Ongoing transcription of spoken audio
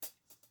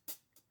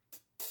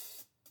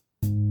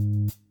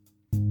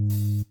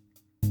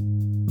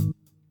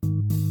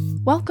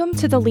Welcome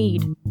to The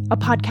Lead, a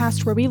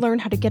podcast where we learn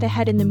how to get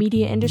ahead in the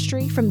media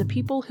industry from the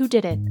people who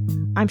did it.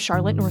 I'm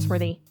Charlotte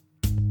Norsworthy.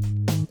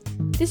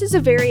 This is a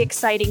very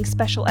exciting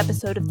special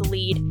episode of The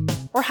Lead.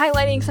 We're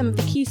highlighting some of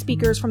the key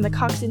speakers from the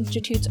Cox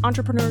Institute's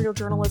Entrepreneurial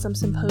Journalism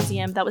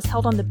Symposium that was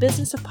held on the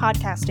business of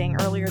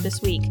podcasting earlier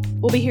this week.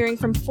 We'll be hearing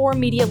from 4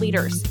 media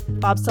leaders: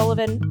 Bob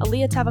Sullivan,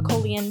 Alia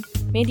Tavakolian,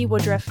 Mandi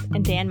Woodruff,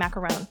 and Dan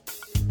Maccarone.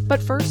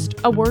 But first,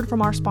 a word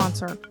from our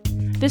sponsor.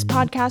 This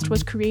podcast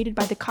was created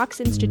by the Cox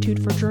Institute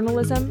for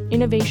Journalism,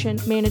 Innovation,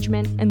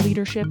 Management, and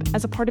Leadership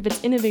as a part of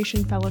its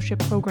Innovation Fellowship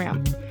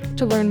program.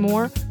 To learn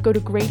more, go to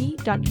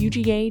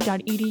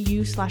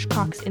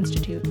grady.uga.edu/Cox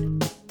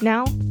Institute.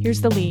 Now, here's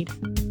The Lead.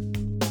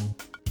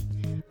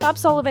 Bob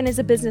Sullivan is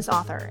a business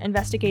author,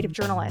 investigative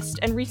journalist,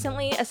 and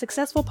recently a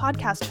successful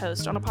podcast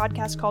host on a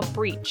podcast called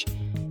Breach.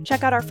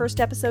 Check out our first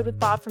episode with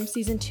Bob from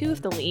Season 2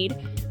 of The Lead,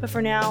 but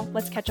for now,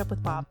 let's catch up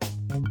with Bob.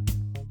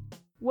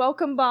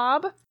 Welcome,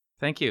 Bob.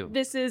 Thank you.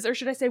 This is, or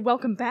should I say,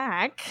 welcome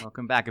back.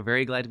 Welcome back. I'm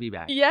very glad to be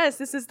back. Yes,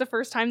 this is the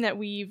first time that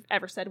we've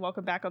ever said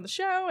welcome back on the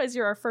show, as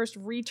you're our first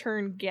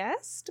return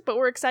guest, but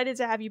we're excited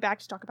to have you back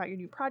to talk about your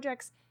new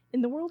projects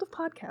in the world of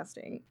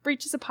podcasting.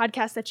 Breach is a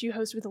podcast that you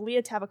host with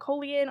Alia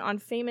Tavakolian on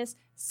famous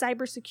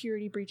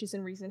cybersecurity breaches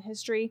in recent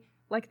history,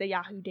 like the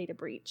Yahoo data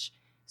breach.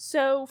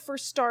 So, for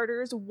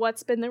starters,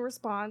 what's been the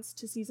response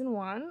to Season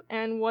 1,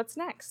 and what's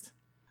next?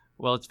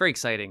 Well, it's very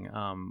exciting.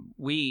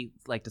 We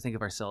like to think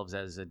of ourselves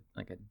as a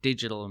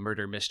digital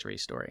murder mystery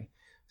story.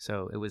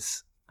 So it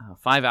was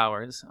 5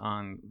 hours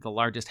on the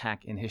largest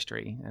hack in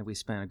history, and we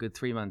spent a good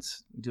 3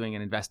 months doing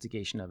an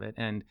investigation of it.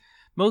 And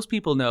most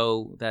people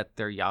know that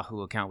their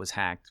Yahoo account was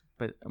hacked,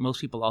 but most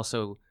people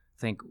also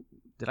think,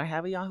 did I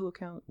have a Yahoo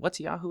account?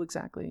 What's Yahoo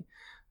exactly?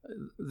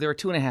 There are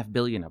 2.5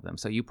 billion of them,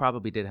 so you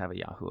probably did have a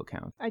Yahoo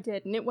account. I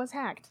did, and it was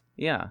hacked.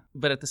 Yeah,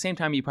 but at the same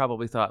time, you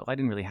probably thought, well, I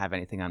didn't really have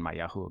anything on my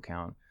Yahoo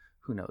account.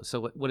 Who knows? So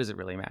what does it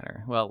really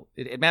matter? Well,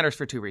 it matters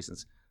for 2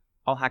 reasons.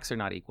 All hacks are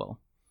not equal.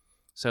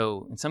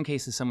 So in some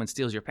cases, someone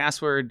steals your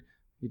password,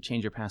 you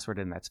change your password,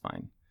 and that's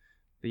fine.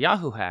 The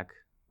Yahoo hack,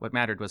 what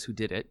mattered was who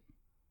did it.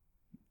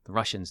 The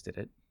Russians did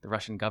it. The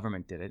Russian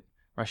government did it.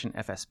 Russian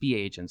FSB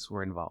agents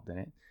were involved in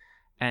it.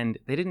 And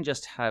they didn't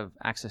just have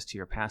access to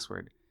your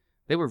password.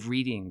 They were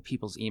reading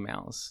people's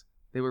emails.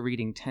 They were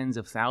reading tens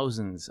of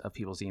thousands of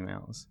people's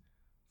emails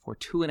for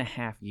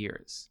 2.5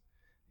 years.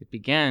 It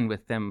began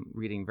with them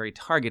reading very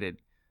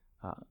targeted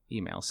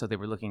emails. So they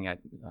were looking at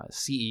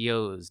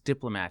CEOs,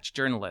 diplomats,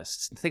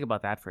 journalists. Think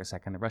about that for a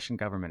second. The Russian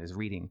government is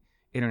reading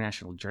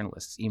international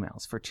journalists'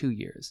 emails for 2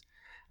 years.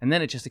 And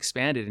then it just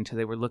expanded into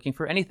they were looking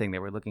for anything. They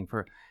were looking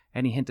for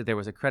any hint that there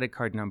was a credit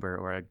card number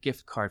or a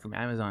gift card from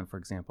Amazon, for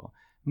example.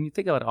 When you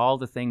think about all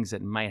the things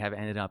that might have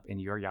ended up in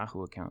your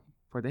Yahoo account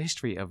for the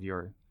history of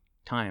your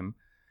time,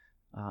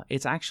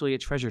 it's actually a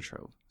treasure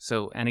trove.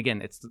 So, and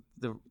again, it's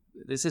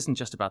this isn't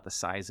just about the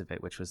size of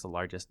it, which was the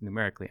largest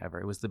numerically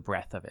ever. It was the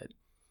breadth of it.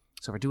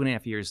 So for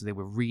 2.5 years, they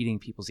were reading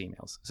people's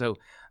emails. So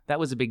that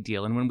was a big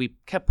deal. And when we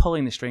kept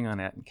pulling the string on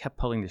it and kept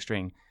pulling the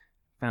string,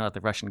 found out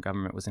the Russian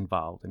government was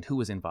involved and who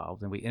was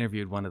involved. And we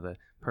interviewed one of the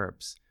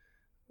perps.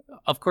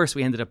 Of course,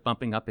 we ended up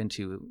bumping up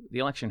into the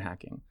election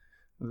hacking.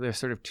 They're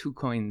sort of two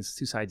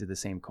sides of the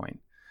same coin.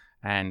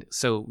 And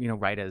so,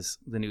 right as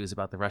the news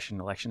about the Russian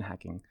election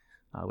hacking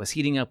was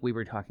heating up, we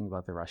were talking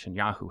about the Russian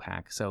Yahoo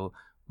hack. So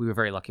we were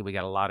very lucky. We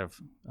got a lot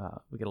of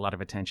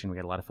attention. We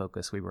got a lot of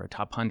focus. We were a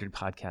top 100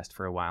 podcast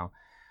for a while,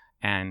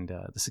 and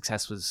the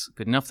success was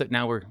good enough that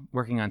now we're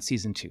working on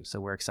Season 2. So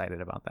we're excited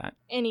about that.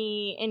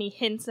 Any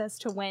hints as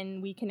to when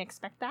we can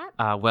expect that?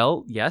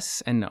 Well,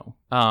 yes and no.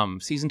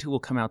 Season 2 will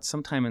come out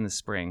sometime in the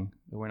spring.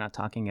 We're not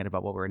talking yet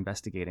about what we're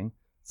investigating.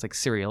 It's like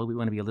Serial. We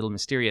want to be a little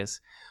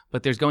mysterious,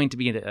 but there's going to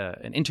be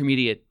an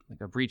intermediate, like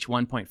a Breach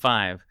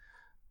 1.5.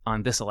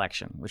 on this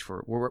election, which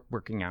we're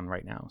working on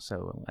right now.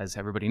 So as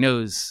everybody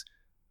knows,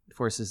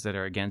 forces that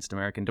are against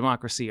American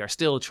democracy are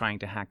still trying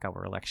to hack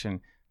our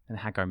election and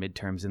hack our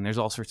midterms, and there's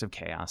all sorts of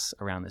chaos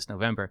around this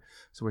November.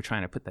 So we're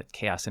trying to put that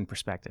chaos in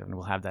perspective, and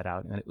we'll have that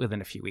out within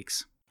a few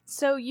weeks.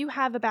 So you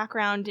have a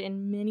background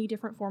in many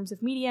different forms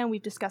of media, and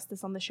we've discussed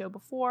this on the show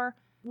before.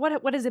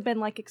 What has it been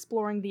like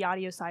exploring the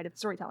audio side of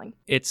storytelling?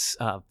 It's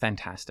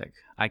fantastic.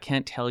 I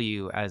can't tell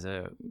you as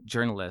a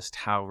journalist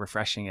how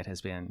refreshing it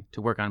has been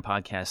to work on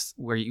podcasts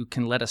where you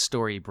can let a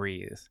story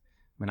breathe.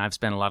 I mean, I've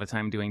spent a lot of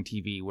time doing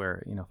TV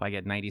where, if I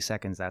get 90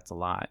 seconds, that's a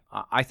lot.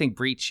 I think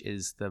Breach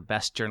is the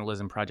best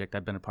journalism project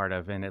I've been a part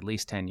of in at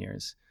least 10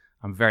 years.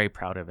 I'm very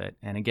proud of it.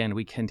 And again,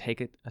 we can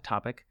take a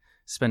topic,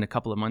 spend a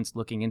couple of months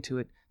looking into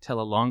it, tell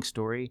a long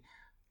story.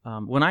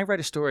 When I write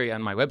a story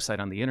on my website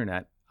on the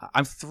internet,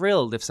 I'm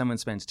thrilled if someone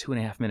spends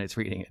 2.5 minutes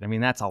reading it. I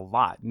mean, that's a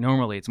lot.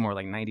 Normally, it's more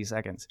like 90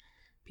 seconds.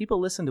 People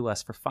listen to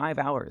us for 5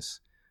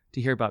 hours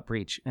to hear about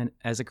Breach. And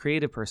as a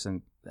creative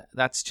person,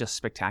 that's just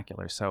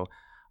spectacular. So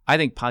I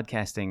think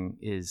podcasting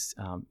is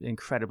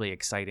incredibly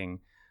exciting,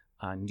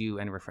 new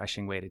and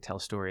refreshing way to tell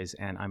stories.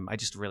 And I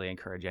just really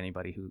encourage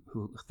anybody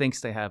who thinks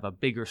they have a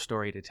bigger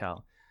story to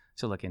tell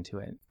look into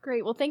it.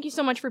 Great. Well, thank you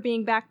so much for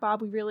being back,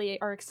 Bob. We really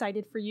are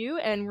excited for you,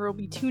 and we'll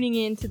be tuning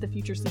in to the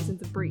future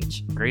seasons of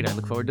Breach. Great. I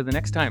look forward to the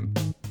next time.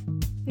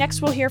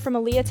 Next, we'll hear from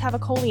Alia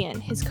Tavakolian,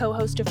 his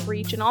co-host of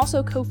Breach and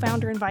also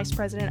co-founder and vice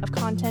president of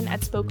content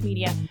at Spoke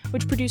Media,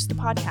 which produced the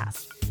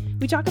podcast.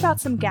 We talk about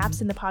some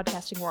gaps in the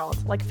podcasting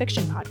world, like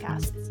fiction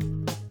podcasts.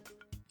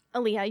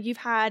 Alia, you've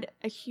had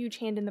a huge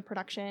hand in the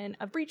production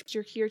of Breach.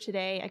 You're here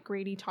today at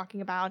Grady talking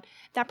about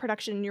that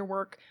production and your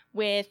work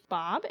with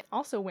Bob,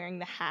 also wearing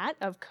the hat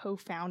of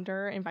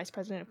co-founder and vice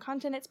president of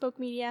content at Spoke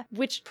Media,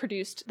 which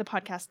produced the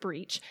podcast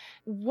Breach.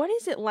 What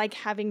is it like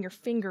having your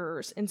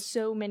fingers in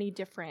so many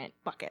different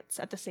buckets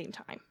at the same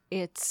time?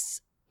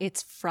 It's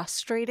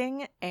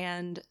frustrating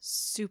and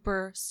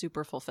super,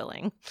 super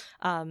fulfilling.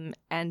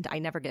 And I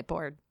never get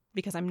bored,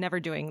 because I'm never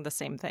doing the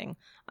same thing.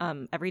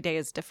 Every day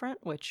is different,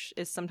 which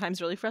is sometimes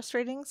really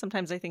frustrating.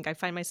 Sometimes I think I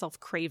find myself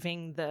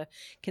craving the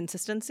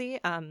consistency.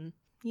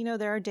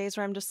 There are days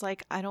where I'm just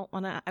like, I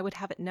would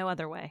have it no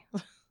other way.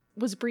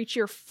 Was Breach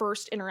your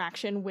first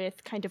interaction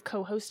with kind of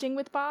co-hosting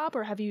with Bob,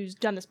 or have you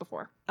done this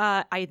before?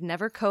 I had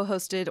never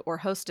co-hosted or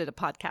hosted a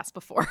podcast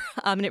before.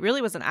 And it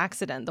really was an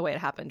accident the way it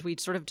happened. We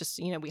sort of just,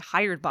 we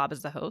hired Bob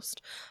as the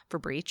host for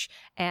Breach,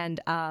 and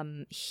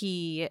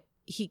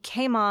he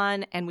came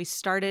on and we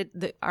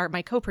started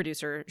my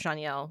co-producer,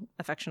 Janielle,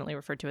 affectionately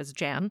referred to as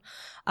Jan,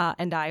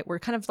 and I were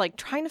kind of like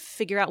trying to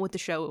figure out what the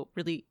show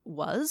really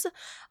was.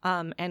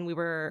 And we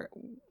were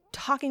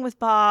talking with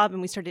Bob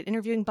and we started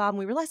interviewing Bob, and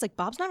we realized like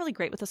Bob's not really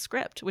great with a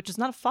script, which is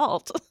not a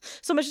fault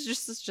so much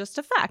as just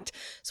a fact.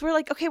 So we're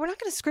like, okay, we're not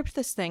going to script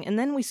this thing. And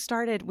then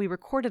we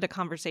recorded a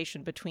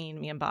conversation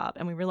between me and Bob,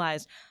 and we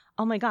realized,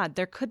 oh my God,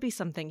 there could be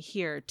something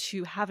here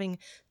to having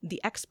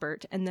the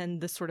expert and then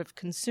the sort of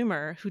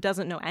consumer who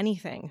doesn't know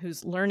anything,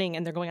 who's learning,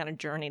 and they're going on a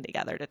journey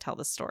together to tell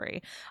the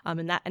story.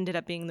 And that ended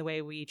up being the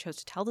way we chose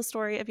to tell the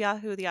story of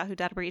Yahoo, the Yahoo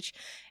data breach.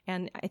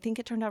 And I think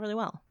it turned out really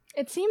well.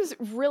 It seems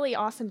really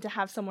awesome to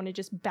have someone to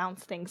just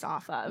bounce things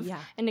off of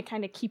and to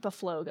kind of keep a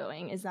flow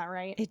going. Is that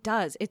right? It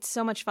does. It's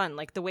so much fun.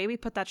 Like the way we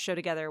put that show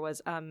together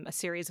was a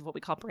series of what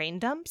we call brain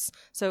dumps.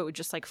 So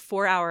just like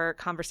 4-hour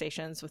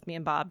conversations with me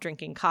and Bob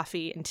drinking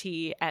coffee and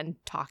tea and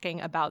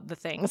talking about the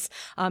things.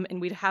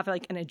 And we'd have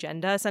like an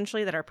agenda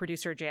essentially that our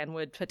producer Jan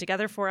would put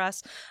together for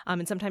us.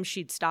 And sometimes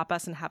she'd stop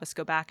us and have us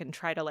go back and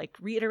try to like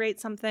reiterate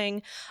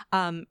something.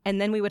 And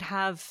then we would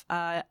have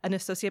an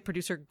associate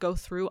producer go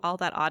through all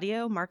that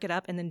audio, mark it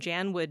up, and then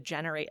Jan would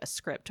generate a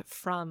script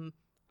from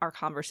our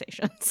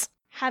conversations.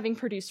 Having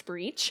produced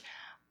Breach,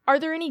 are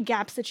there any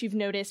gaps that you've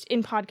noticed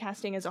in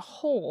podcasting as a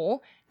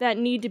whole that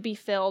need to be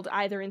filled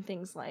either in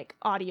things like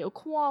audio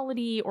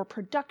quality or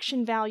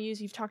production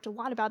values? You've talked a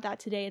lot about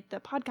that today at the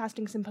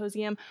podcasting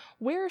symposium.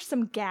 Where are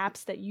some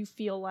gaps that you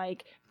feel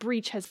like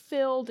Breach has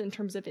filled in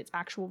terms of its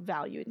actual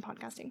value in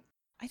podcasting?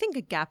 I think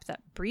a gap that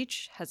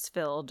Breach has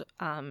filled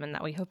and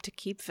that we hope to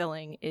keep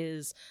filling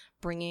is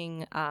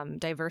bringing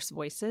diverse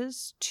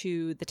voices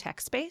to the tech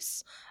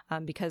space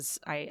because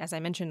as I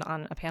mentioned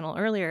on a panel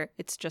earlier,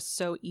 it's just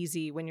so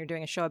easy when you're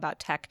doing a show about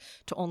tech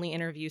to only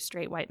interview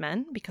straight white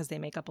men because they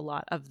make up a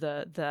lot of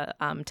the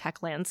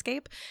tech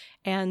landscape.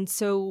 And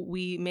so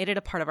we made it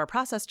a part of our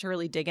process to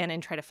really dig in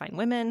and try to find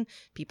women,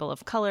 people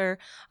of color,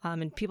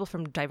 and people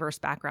from diverse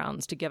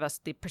backgrounds to give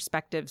us the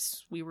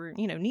perspectives we were,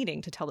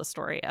 needing to tell the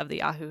story of the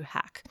Yahoo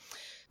hack.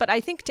 But I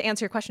think to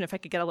answer your question, if I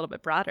could get a little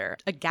bit broader,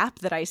 a gap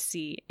that I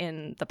see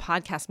in the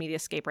podcast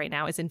mediascape right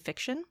now is in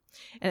fiction.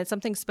 And it's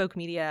something Spoke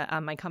Media,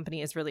 my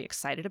company, is really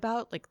excited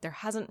about. Like there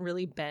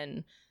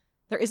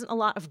isn't a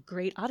lot of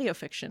great audio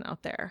fiction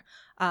out there.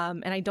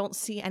 And I don't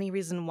see any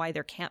reason why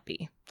there can't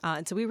be.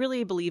 And so we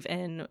really believe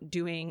in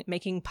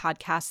making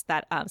podcasts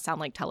that sound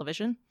like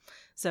television.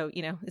 So,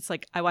 it's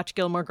like I watch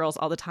Gilmore Girls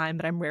all the time,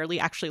 but I'm rarely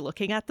actually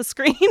looking at the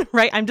screen,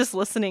 right? I'm just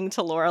listening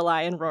to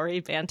Lorelai and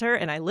Rory banter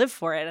and I live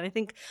for it. And I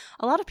think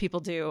a lot of people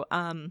do.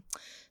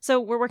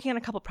 So we're working on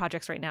a couple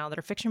projects right now that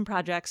are fiction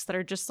projects that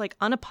are just like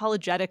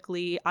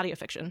unapologetically audio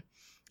fiction.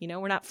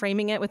 We're not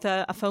framing it with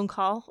a phone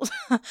call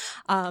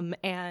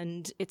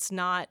and it's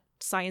not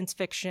science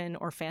fiction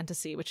or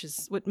fantasy, which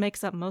is what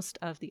makes up most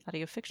of the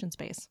audio fiction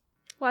space.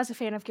 Well, as a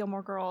fan of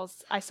Gilmore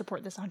Girls, I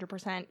support this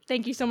 100%.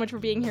 Thank you so much for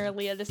being here,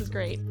 Alia. This is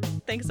great.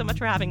 Thanks so much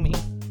for having me.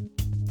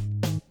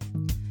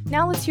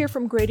 Now let's hear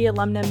from Grady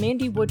alumna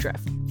Mandi Woodruff.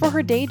 For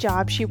her day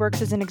job, she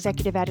works as an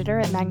executive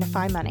editor at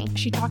Magnify Money.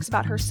 She talks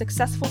about her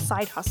successful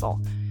side hustle.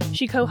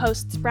 She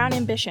co-hosts Brown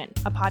Ambition,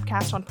 a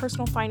podcast on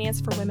personal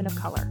finance for women of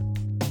color.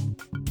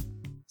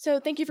 So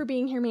thank you for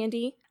being here,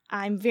 Mandi.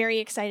 I'm very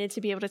excited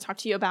to be able to talk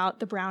to you about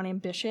the Brown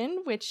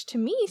Ambition, which to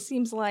me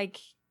seems like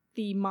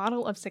the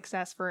model of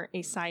success for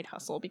a side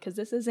hustle because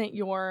this isn't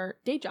your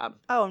day job.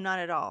 Oh, not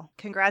at all.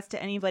 Congrats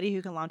to anybody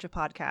who can launch a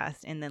podcast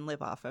and then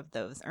live off of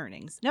those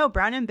earnings. No,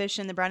 Brown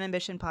Ambition, the Brown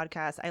Ambition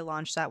podcast, I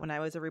launched that when I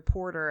was a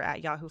reporter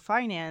at Yahoo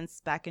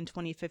Finance back in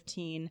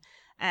 2015.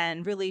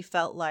 and really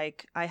felt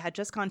like I had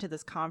just gone to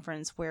this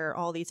conference where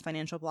all these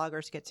financial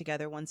bloggers get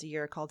together once a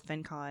year called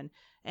FinCon,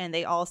 and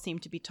they all seem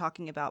to be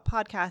talking about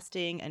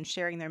podcasting and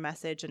sharing their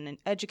message and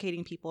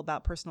educating people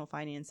about personal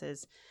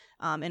finances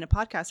in a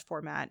podcast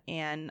format.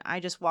 And I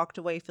just walked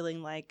away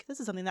feeling like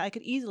this is something that I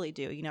could easily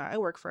do. I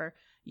work for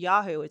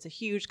Yahoo. It's a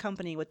huge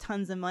company with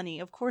tons of money.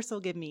 Of course, they'll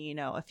give me,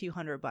 a few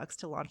 $100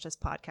 to launch this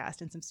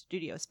podcast in some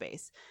studio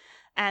space.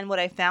 And what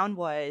I found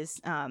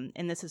was,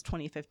 and this is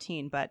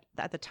 2015, but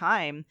at the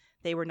time,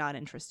 they were not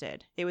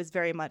interested. It was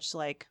very much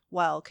like,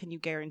 well, can you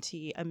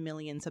guarantee 1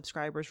 million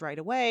subscribers right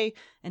away?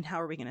 And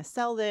how are we going to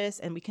sell this?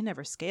 And we can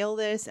never scale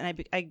this.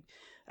 And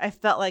I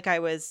felt like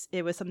it was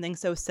something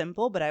so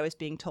simple, but I was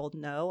being told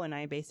no. And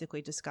I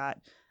basically just got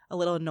a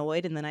little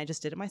annoyed, and then I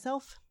just did it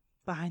myself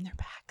behind their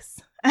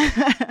backs.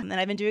 And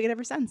I've been doing it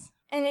ever since.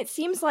 And it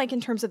seems like in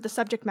terms of the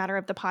subject matter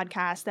of the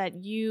podcast that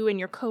you and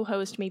your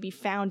co-host maybe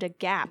found a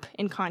gap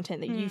in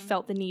content that you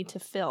felt the need to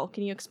fill.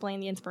 Can you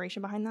explain the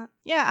inspiration behind that?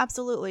 Yeah,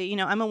 absolutely.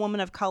 I'm a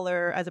woman of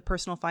color as a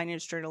personal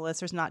finance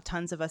journalist. There's not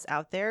tons of us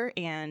out there.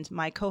 And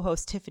my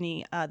co-host,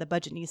 Tiffany, the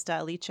Budgetnista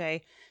Alia,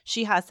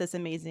 she has this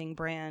amazing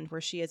brand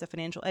where she is a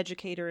financial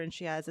educator and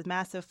she has a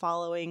massive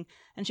following.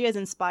 And she has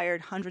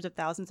inspired hundreds of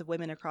thousands of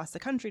women across the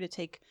country to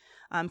take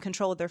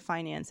control of their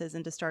finances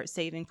and to start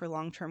saving for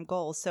long-term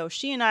goals. So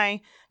she and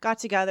I got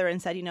together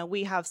and said,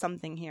 we have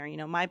something here.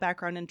 My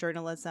background in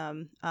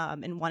journalism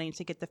and wanting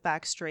to get the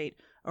facts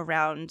straight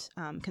around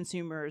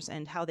consumers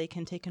and how they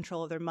can take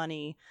control of their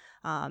money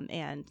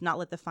and not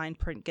let the fine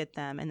print get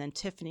them. And then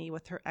Tiffany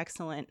with her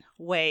excellent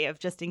way of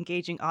just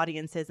engaging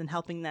audiences and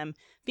helping them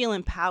feel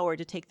empowered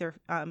to take their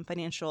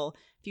financial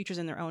futures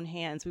in their own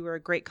hands. We were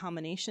a great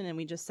combination, and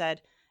we just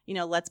said,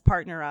 let's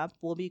partner up.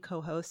 We'll be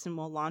co-hosts and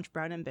we'll launch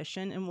Brown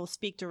Ambition, and we'll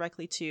speak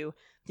directly to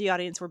the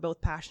audience we're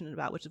both passionate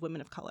about, which is women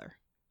of color.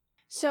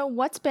 So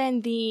what's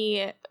been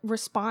the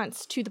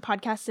response to the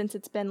podcast since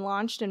it's been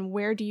launched, and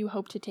where do you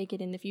hope to take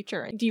it in the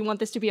future? Do you want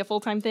this to be a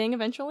full-time thing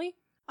eventually?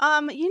 I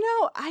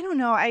don't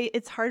know.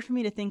 It's hard for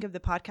me to think of the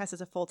podcast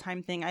as a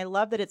full-time thing. I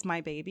love that it's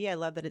my baby. I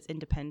love that it's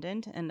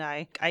independent, and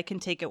I can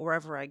take it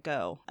wherever I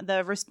go.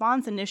 The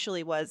response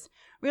initially was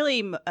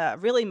really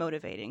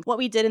motivating. What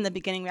we did in the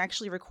beginning, we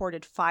actually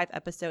recorded 5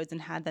 episodes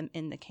and had them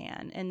in the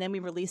can, and then we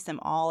released them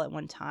all at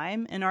one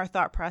time. And our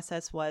thought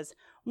process was,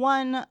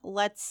 1,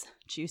 let's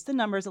juice the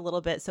numbers a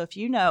little bit. So if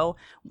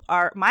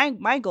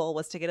my goal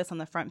was to get us on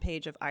the front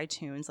page of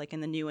iTunes, like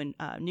in the new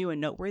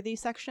and noteworthy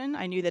section.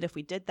 I knew that if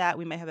we did that,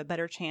 we might have a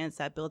better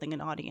chance at building an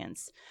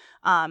audience.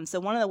 So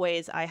one of the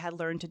ways I had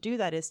learned to do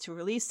that is to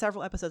release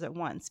several episodes at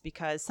once,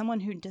 because someone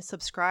who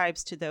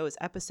subscribes to those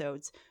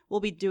episodes will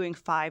be doing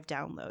 5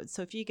 downloads.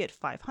 So if you get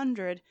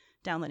 500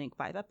 downloading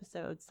 5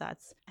 episodes,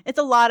 it's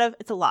a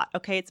lot.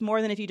 Okay. It's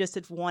more than if you just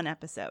did 1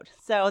 episode.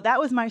 So that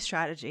was my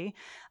strategy.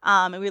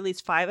 And we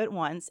released 5 at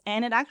once,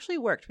 and it actually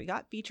worked. We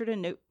got featured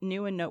in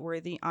New and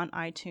Noteworthy on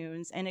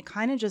iTunes, and it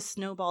kind of just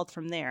snowballed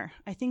from there.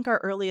 I think our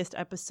earliest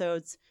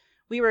episodes,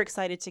 we were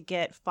excited to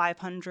get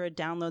 500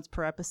 downloads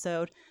per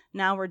episode.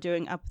 Now we're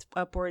doing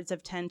upwards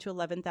of 10 to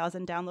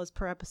 11,000 downloads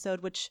per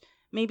episode, which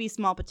may be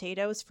small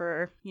potatoes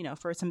for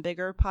some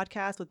bigger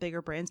podcasts with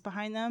bigger brands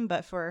behind them.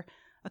 But for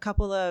a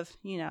couple of,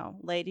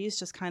 ladies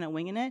just kind of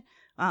winging it,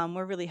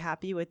 we're really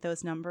happy with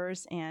those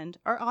numbers. And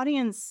our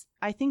audience,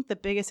 I think the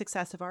biggest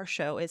success of our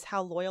show is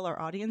how loyal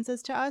our audience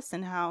is to us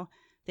and how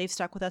they've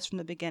stuck with us from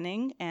the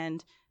beginning.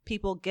 And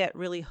people get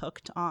really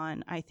hooked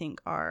on, I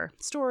think, our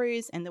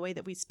stories and the way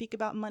that we speak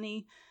about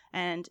money.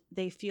 And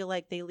they feel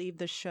like they leave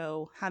the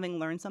show having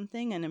learned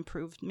something and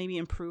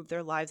improved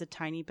their lives a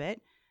tiny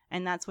bit.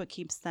 And that's what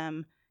keeps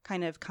them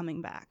kind of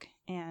coming back.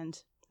 And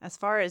as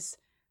far as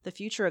the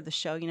future of the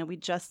show, we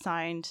just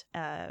signed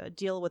a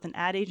deal with an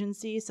ad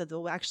agency, so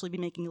they'll actually be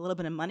making a little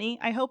bit of money,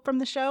 I hope, from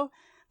the show.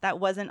 That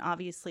wasn't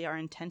obviously our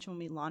intention when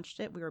we launched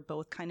it. We were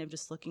both kind of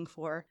just looking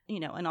for,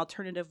 an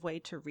alternative way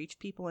to reach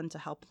people and to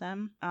help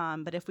them.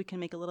 But if we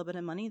can make a little bit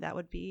of money, that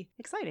would be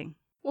exciting.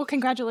 Well,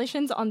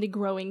 congratulations on the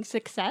growing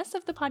success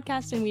of the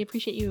podcast, and we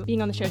appreciate you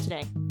being on the show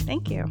today.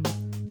 Thank you.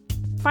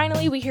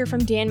 Finally, we hear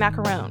from Dan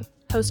Maccarone,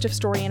 host of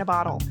Story in a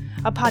Bottle,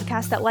 a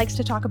podcast that likes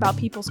to talk about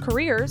people's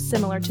careers,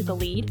 similar to The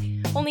Lead,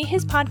 only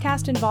his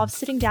podcast involves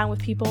sitting down with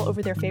people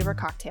over their favorite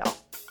cocktail.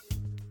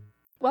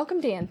 Welcome,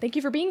 Dan. Thank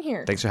you for being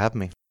here. Thanks for having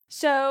me.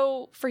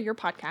 So, for your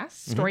podcast,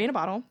 Story in a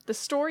Bottle, the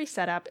story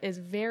setup is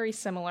very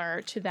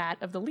similar to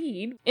that of The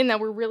Lead, in that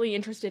we're really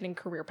interested in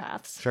career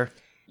paths. Sure.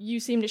 You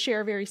seem to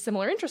share a very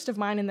similar interest of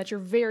mine in that you're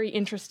very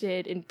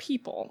interested in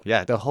people.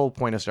 Yeah, the whole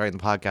point of starting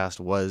the podcast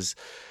was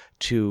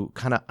to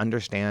kind of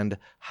understand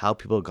how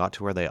people got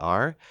to where they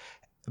are,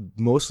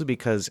 mostly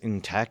because in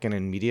tech and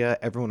in media,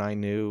 everyone I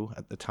knew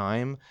at the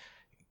time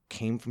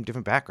came from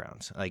different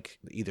backgrounds, like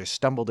either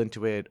stumbled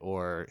into it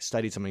or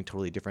studied something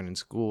totally different in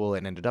school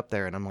and ended up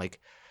there. And I'm like,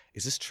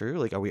 is this true?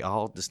 Like, are we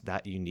all just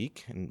that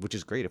unique? And which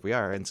is great if we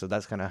are. And so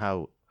that's kind of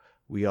how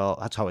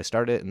that's how I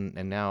started.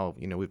 And now,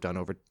 we've done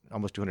over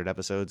almost 200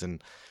 episodes,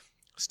 and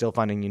still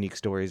finding unique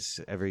stories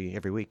every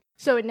week.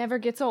 So it never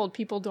gets old.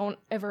 People don't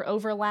ever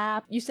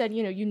overlap. You said,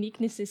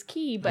 uniqueness is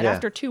key, but Yeah.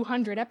 after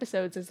 200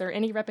 episodes, is there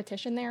any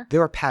repetition there?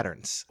 There are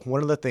patterns.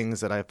 One of the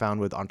things that I found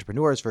with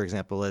entrepreneurs, for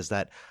example, is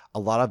that a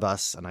lot of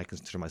us, and I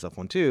consider myself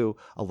one too,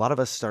 a lot of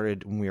us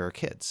started when we were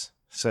kids.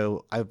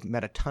 So I've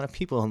met a ton of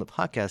people on the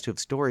podcast who have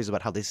stories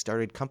about how they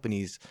started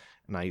companies,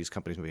 and I use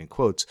companies maybe in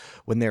quotes,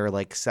 when they were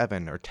like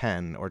 7 or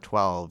 10 or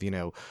 12.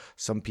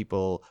 Some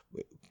people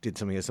did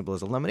something as simple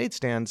as a lemonade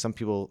stand. Some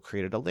people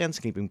created a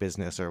landscaping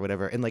business or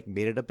whatever and like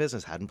made it a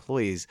business, had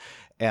employees.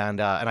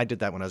 And I did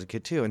that when I was a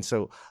kid too. And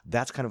so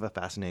that's kind of a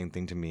fascinating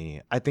thing to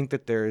me. I think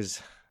that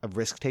there's a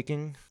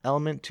risk-taking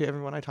element to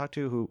everyone I talk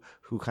to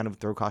who kind of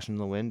throw caution in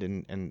the wind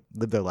and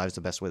live their lives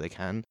the best way they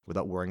can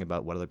without worrying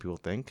about what other people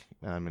think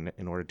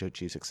in order to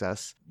achieve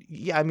success.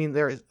 Yeah, I mean,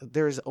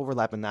 there's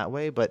overlap in that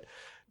way. But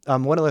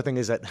one other thing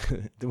is that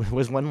there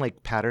was one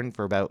like pattern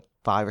for about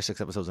 5 or 6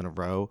 episodes in a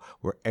row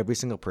where every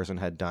single person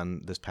had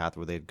done this path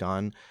where they'd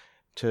gone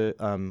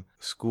to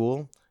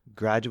school,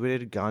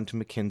 graduated, gone to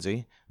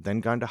McKinsey, then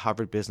gone to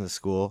Harvard Business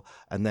School,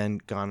 and then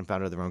gone and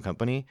founded their own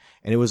company.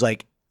 And it was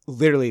like,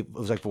 literally, it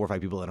was like 4 or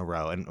 5 people in a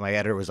row. And my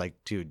editor was like,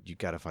 dude, you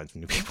got to find some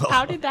new people.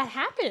 How did that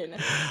happen?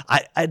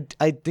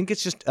 I think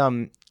it's just,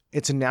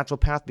 it's a natural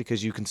path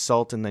because you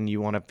consult and then you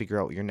want to figure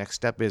out what your next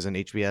step is. And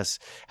HBS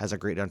has a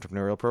great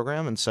entrepreneurial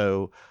program. And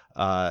so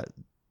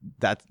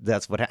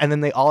that's what, and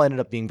then they all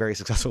ended up being very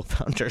successful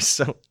founders.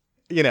 So,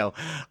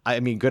 I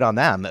mean, good on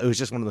them. It was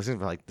just one of those things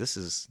where like, this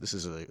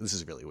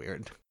is really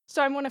weird.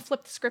 So I want to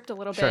flip the script a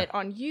little Sure. bit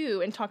on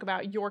you and talk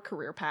about your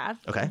career path.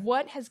 Okay.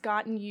 What has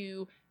gotten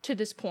you to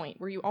this point?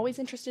 Were you always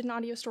interested in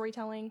audio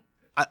storytelling?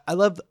 I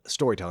love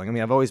storytelling. I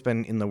mean, I've always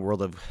been in the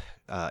world of,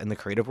 in the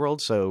creative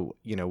world. So,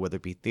 whether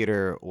it be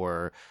theater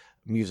or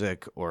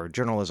music or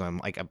journalism,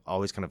 like I've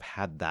always kind of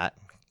had that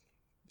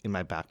in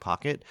my back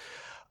pocket.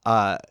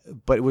 But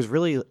it was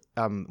really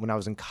when I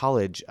was in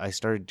college, I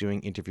started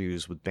doing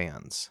interviews with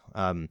bands,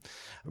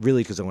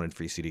 really because I wanted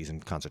free CDs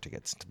and concert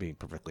tickets, to be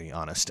perfectly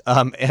honest.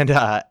 I mean,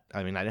 I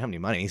didn't have any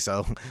money,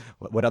 so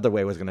what other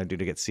way was going to do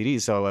to get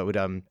CDs? So I would,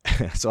 I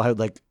would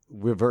like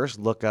reverse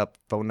look up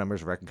phone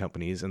numbers of record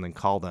companies and then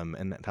call them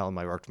and tell them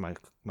I worked for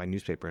my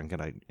newspaper and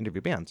can I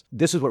interview bands.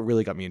 This is what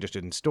really got me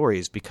interested in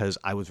stories because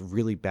I was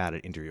really bad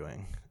at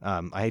interviewing.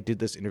 I did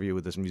this interview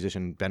with this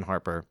musician, Ben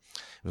Harper.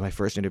 It was my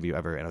first interview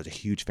ever, and I was a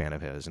huge fan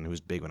of his, and it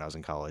was big when I was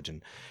in college.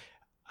 And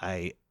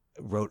I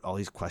wrote all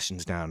these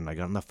questions down, and I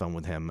got on the phone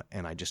with him,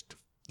 and I just,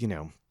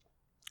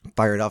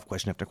 fired off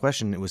question after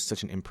question. It was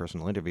such an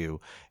impersonal interview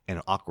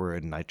and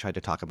awkward, and I tried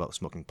to talk about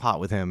smoking pot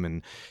with him,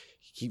 and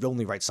he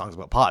only writes songs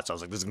about pot, so I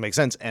was like, this doesn't make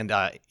sense, and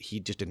he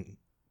just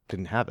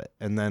didn't have it.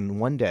 And then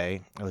one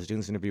day, I was doing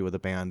this interview with a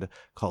band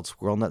called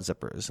Squirrel Nut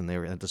Zippers, and they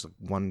had this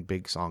one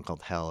big song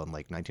called Hell in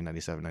like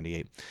 1997,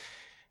 98,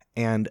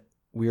 and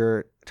we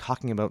were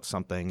talking about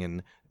something,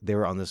 and they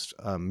were on this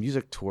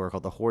music tour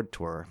called the Horde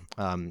Tour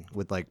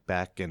with like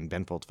Beck and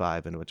Ben Folds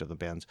 5 and a bunch of other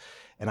bands.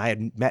 And I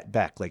had met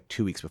Beck like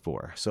 2 weeks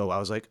before. So I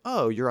was like,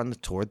 oh, you're on the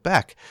tour with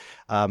Beck.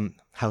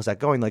 How's that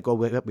going? Like, oh,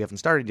 we haven't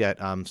started yet.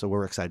 So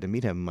we're excited to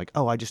meet him. I'm like,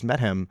 oh, I just met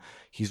him.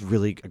 He's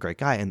really a great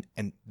guy.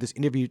 And this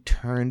interview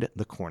turned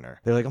the corner.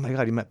 They're like, oh my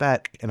God, you met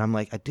Beck. And I'm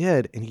like, I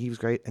did. And he was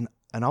great. And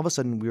all of a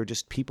sudden we were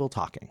just people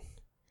talking.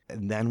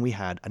 And then we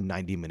had a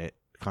 90-minute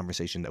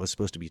conversation that was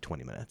supposed to be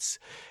 20 minutes.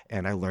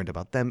 And I learned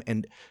about them.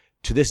 And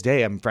to this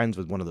day, I'm friends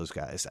with one of those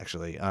guys,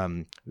 actually.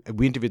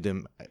 We interviewed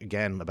them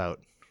again about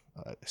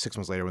 6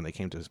 months later when they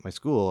came to my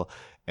school,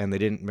 and they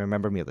didn't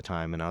remember me at the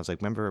time. And I was like,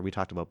 remember we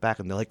talked about Beck?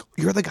 And they're like,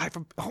 you're the guy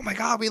from, oh my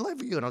God, we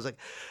love you. And I was like,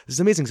 this is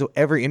amazing. So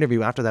every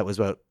interview after that was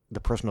about the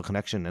personal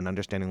connection and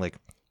understanding like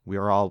we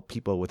are all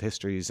people with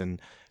histories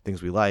and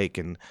things we like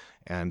and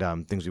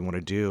things we want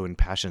to do and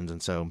passions.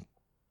 And so,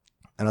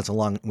 and that's a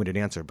long-winded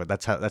answer, but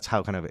that's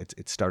how kind of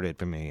it started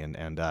for me.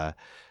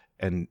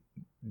 And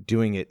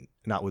doing it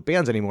not with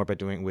bands anymore, but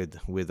doing it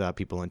with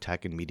people in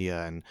tech and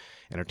media and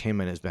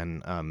entertainment has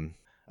been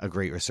a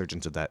great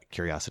resurgence of that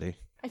curiosity.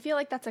 I feel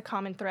like that's a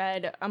common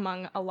thread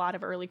among a lot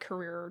of early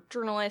career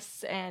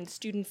journalists and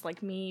students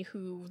like me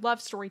who love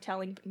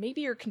storytelling, but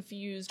maybe you're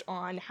confused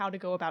on how to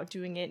go about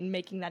doing it and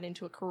making that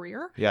into a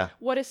career. Yeah.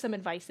 What is some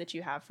advice that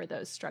you have for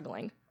those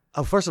struggling?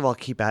 Oh, first of all,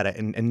 keep at it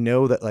and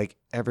know that like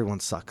everyone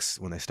sucks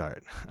when they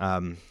start.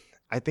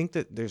 I think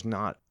that there's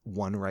not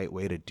one right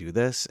way to do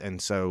this.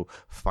 And so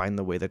find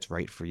the way that's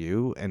right for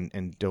you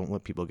and don't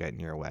let people get in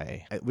your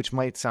way, which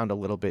might sound a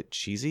little bit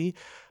cheesy.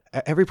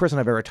 Every person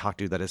I've ever talked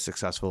to that is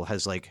successful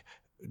has like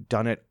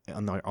done it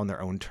on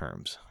their own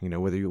terms.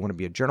 Whether you want to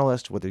be a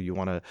journalist, whether you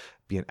want to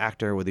be an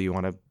actor, whether you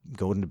want to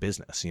go into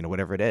business,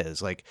 whatever it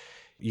is, like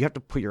you have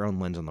to put your own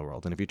lens on the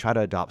world. And if you try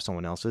to adopt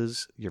someone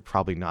else's, you're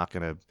probably not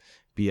going to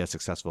be as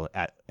successful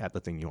at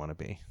the thing you want to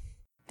be.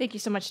 Thank you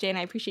so much, Dan.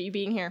 I appreciate you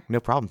being here. No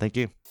problem. Thank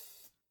you.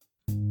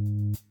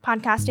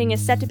 Podcasting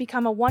is set to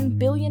become a $1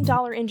 billion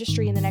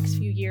industry in the next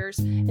few years,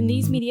 and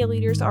these media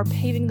leaders are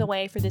paving the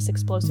way for this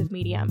explosive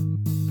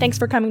medium. Thanks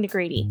for coming to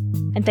Grady,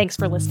 and thanks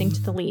for listening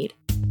to The Lead.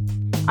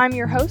 I'm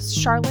your host,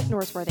 Charlotte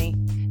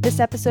Norsworthy. This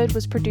episode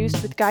was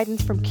produced with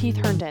guidance from Keith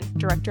Herndon,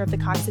 director of the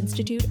Cox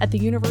Institute at the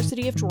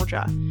University of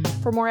Georgia.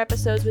 For more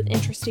episodes with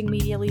interesting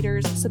media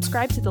leaders,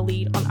 subscribe to The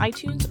Lead on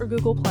iTunes or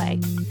Google Play.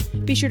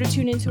 Be sure to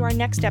tune into our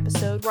next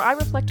episode where I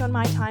reflect on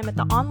my time at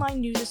the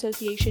Online News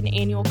Association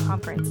Annual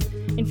Conference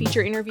and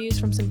feature interviews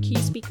from some key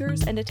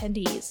speakers and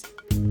attendees.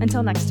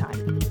 Until next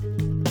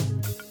time.